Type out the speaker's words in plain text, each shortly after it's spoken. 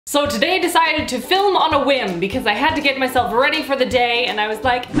So today I decided to film on a whim because I had to get myself ready for the day and I was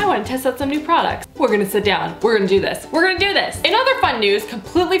like, I want to test out some new products. We're gonna sit down, we're gonna do this, we're gonna do this. In other fun news,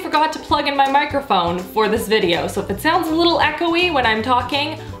 completely forgot to plug in my microphone for this video, so if it sounds a little echoey when I'm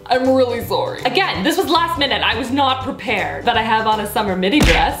talking, I'm really sorry. Again, this was last minute, I was not prepared. But I have on a summer midi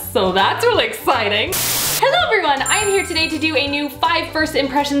dress, so that's really exciting. Hello everyone, I am here today to do a new 5 first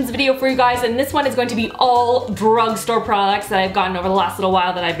impressions video for you guys, and this one is going to be all drugstore products that I've gotten over the last little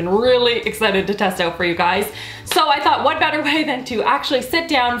while that I've been really excited to test out for you guys. So I thought what better way than to actually sit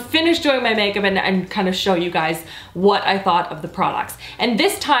down, finish doing my makeup, and kind of show you guys what I thought of the products. And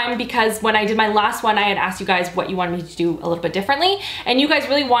this time, because when I did my last one, I had asked you guys what you wanted me to do a little bit differently, and you guys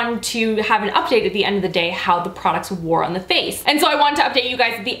really wanted to have an update at the end of the day how the products wore on the face. And so I wanted to update you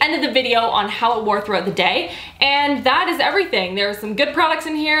guys at the end of the video on how it wore throughout the day, and that is everything. There are some good products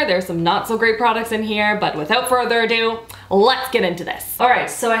in here, there's some not so great products in here, but without further ado, let's get into this. Alright,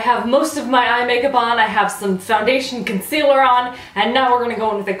 so I have most of my eye makeup on, I have some foundation concealer on, and now we're going to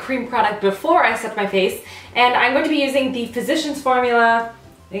go in with a cream product before I set my face. And I'm going to be using the Physicians Formula,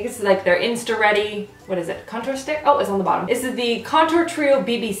 I think it's like their Insta Ready, what is it, contour stick? Oh, it's on the bottom. This is the Contour Trio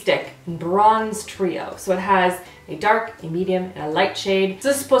BB Stick, Bronze Trio. So it has a dark, a medium, and a light shade. So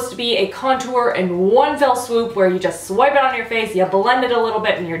this is supposed to be a contour in one fell swoop where you just swipe it on your face, you blend it a little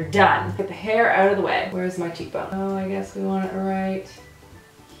bit, and you're done. Get the hair out of the way. Where's my cheekbone? Oh, I guess we want it right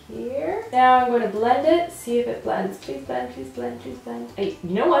here. Now I'm going to blend it, see if it blends. Please blend, please blend, please blend. Hey, you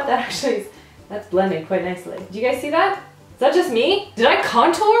know what? That actually is, that's blending quite nicely. Do you guys see that? Is that just me? Did I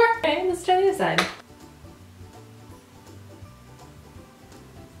contour? Okay, let's try the other side.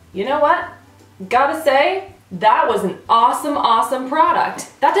 You know what? Gotta say, that was an awesome product.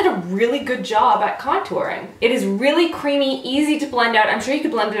 That did a really good job at contouring. It is really creamy, easy to blend out. I'm sure you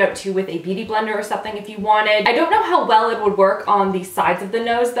could blend it out too with a beauty blender or something if you wanted. I don't know how well it would work on the sides of the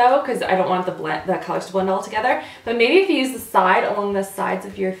nose though, because I don't want the colors to blend all together. But maybe if you use the side along the sides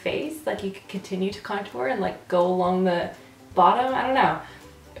of your face, like you could continue to contour and like go along the bottom, I don't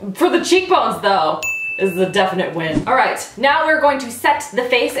know. For the cheekbones though, this is a definite win. All right, now we're going to set the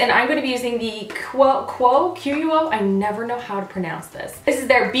face, and I'm going to be using the Quo, I never know how to pronounce this. This is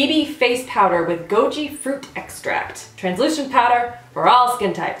their BB Face Powder with goji fruit extract. Translucent powder for all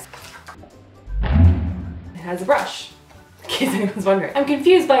skin types. It has a brush, in case anyone's wondering. I'm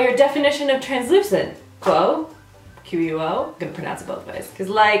confused by your definition of translucent. Quo, Q-U-O, I'm gonna pronounce it both ways. Because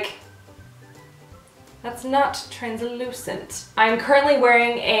like, that's not translucent. I'm currently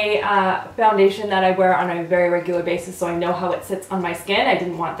wearing a foundation that I wear on a very regular basis, so I know how it sits on my skin. I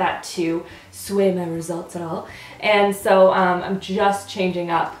didn't want that to sway my results at all. And so I'm just changing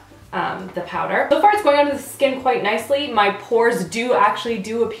up the powder. So far it's going onto the skin quite nicely. My pores do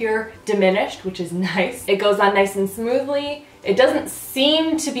appear diminished, which is nice. It goes on nice and smoothly. It doesn't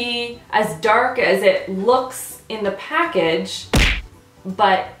seem to be as dark as it looks in the package,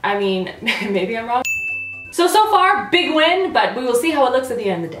 but I mean, maybe I'm wrong. So far, big win, but we will see how it looks at the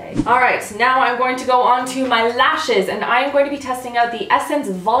end of the day. All right, now I'm going to go on to my lashes, and I am going to be testing out the Essence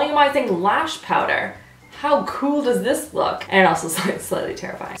Volumizing Lash Powder. How cool does this look? And also slightly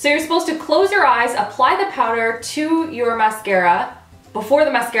terrifying. So you're supposed to close your eyes, apply the powder to your mascara before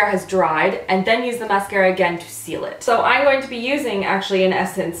the mascara has dried, and then use the mascara again to seal it. So I'm going to be using actually an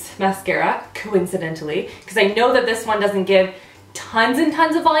Essence mascara, coincidentally, because I know that this one doesn't give tons and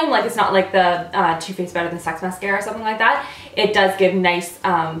tons of volume, like it's not like the Too Faced Better Than Sex mascara or something like that. It does give nice,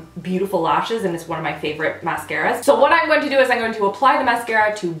 beautiful lashes, and it's one of my favorite mascaras. So what I'm going to do is I'm going to apply the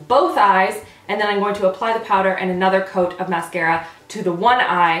mascara to both eyes, and then I'm going to apply the powder and another coat of mascara to the one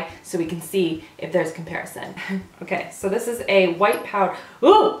eye so we can see if there's comparison. Okay, so this is a white powder.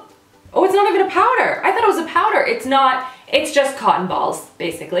 Ooh! Oh, it's not even a powder. I thought it was a powder. It's not. It's just cotton balls,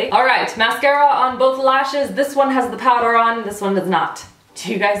 basically. All right, mascara on both lashes. This one has the powder on, this one does not.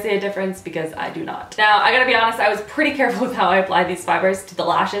 Do you guys see a difference? Because I do not. Now, I gotta be honest, I was pretty careful with how I applied these fibers to the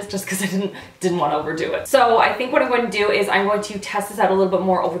lashes just because I didn't want to overdo it. So I think what I'm going to do is I'm going to test this out a little bit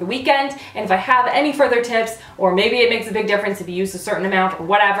more over the weekend, and if I have any further tips, or maybe it makes a big difference if you use a certain amount or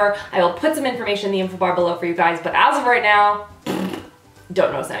whatever, I will put some information in the info bar below for you guys, but as of right now,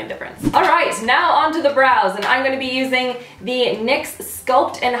 don't notice any difference. All right, now onto the brows, and I'm going to be using the NYX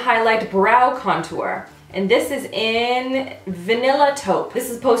Sculpt and Highlight Brow Contour. And this is in Vanilla Taupe. This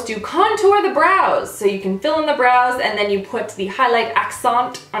is supposed to contour the brows, so you can fill in the brows and then you put the highlight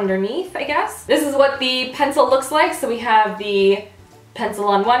accent underneath, I guess. This is what the pencil looks like. So we have the pencil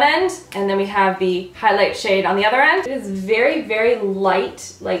on one end, and then we have the highlight shade on the other end. It is very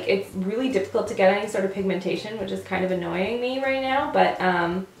light. Like, it's really difficult to get any sort of pigmentation, which is kind of annoying me right now, but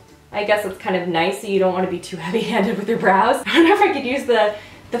I guess it's kind of nice so you don't want to be too heavy-handed with your brows. I wonder if I could use the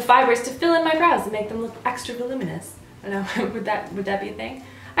the fibers to fill in my brows and make them look extra voluminous. I don't know, would that be a thing?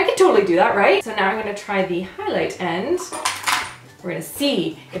 I could totally do that, right? So now I'm gonna try the highlight end. We're gonna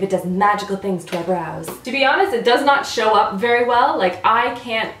see if it does magical things to our brows. To be honest, it does not show up very well. Like, I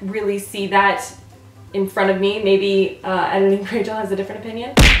can't really see that in front of me. Maybe editing Rachel has a different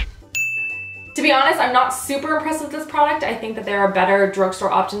opinion. To be honest, I'm not super impressed with this product. I think that there are better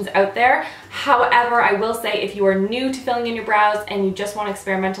drugstore options out there. However, I will say if you are new to filling in your brows and you just want to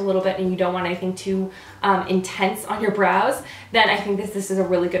experiment a little bit and you don't want anything too intense on your brows, then I think this is a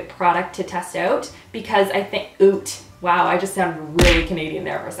really good product to test out, because I think, wow, I just sounded really Canadian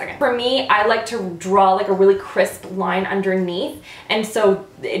there for a second. For me, I like to draw like a really crisp line underneath, and so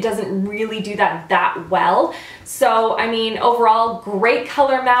it doesn't really do that well. So, I mean, overall, great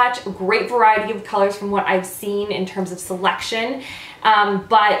color match, great variety of colors from what I've seen in terms of selection.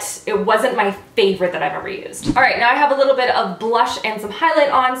 But it wasn't my favorite that I've ever used. All right, now I have a little bit of blush and some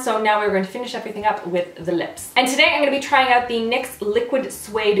highlight on, so now we're going to finish everything up with the lips. And today I'm going to be trying out the NYX Liquid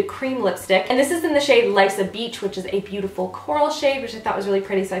Suede Cream Lipstick, and this is in the shade Life's a Beach, which is a beautiful coral shade, which I thought was really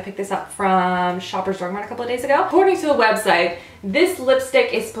pretty, so I picked this up from Shoppers Drug Mart a couple of days ago. According to the website, this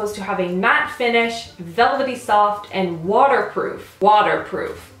lipstick is supposed to have a matte finish, velvety soft, and waterproof.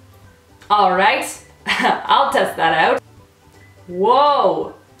 Waterproof. All right, I'll test that out.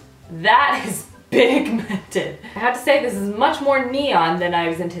 Whoa, that is pigmented. I have to say, this is much more neon than I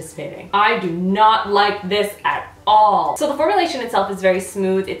was anticipating. I do not like this at all. So the formulation itself is very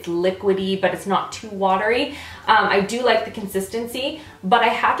smooth, it's liquidy, but it's not too watery. I do like the consistency, but I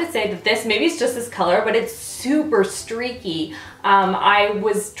have to say that this, maybe it's just this color, but it's super streaky. I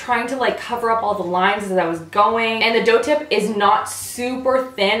was trying to like cover up all the lines as I was going, and the doe tip is not super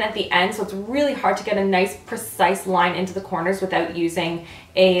thin at the end, so it's really hard to get a nice precise line into the corners without using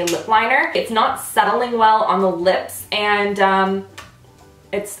a lip liner. It's not settling well on the lips, and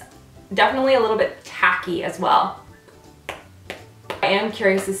it's definitely a little bit tacky as well. I am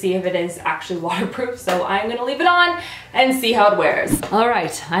curious to see if it is actually waterproof, so I'm gonna leave it on and see how it wears. All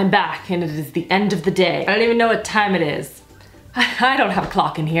right, I'm back, and it is the end of the day. I don't even know what time it is. I don't have a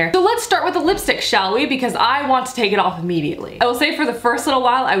clock in here. So let's start with the lipstick, shall we? Because I want to take it off immediately. I will say for the first little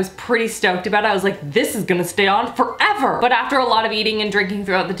while, I was pretty stoked about it. I was like, this is gonna stay on forever. But after a lot of eating and drinking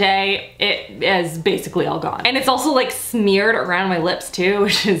throughout the day, it is basically all gone. And it's also like smeared around my lips too,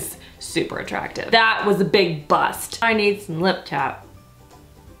 which is super attractive. That was a big bust. I need some lip tap.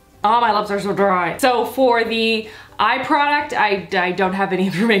 Oh, my lips are so dry. So for the eye product, I don't have any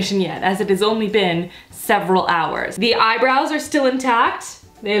information yet, as it has only been several hours. The eyebrows are still intact.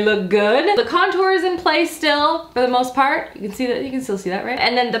 They look good. The contour is in place still, for the most part. You can see that, you can still see that, right?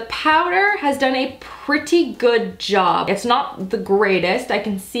 And then the powder has done a pretty good job. It's not the greatest. I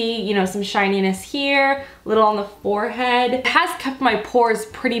can see, you know, some shininess here, a little on the forehead. It has kept my pores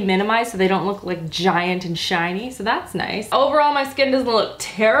pretty minimized so they don't look like giant and shiny, so that's nice. Overall, my skin doesn't look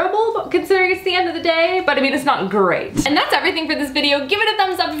terrible considering it's the end of the day, but I mean, it's not great. And that's everything for this video. Give it a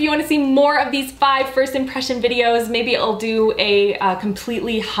thumbs up if you want to see more of these 5 first impression videos. Maybe I'll do a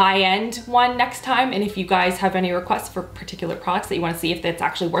completely high-end one next time, and if you guys have any requests for particular products that you want to see if it's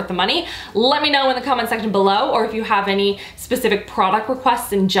actually worth the money, let me know in the comment section below, or if you have any specific product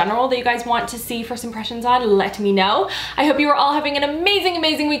requests in general that you guys want to see first impressions on, let me know. I hope you are all having an amazing,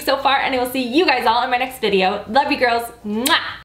 amazing week so far, and I will see you guys all in my next video. Love you girls. Mwah!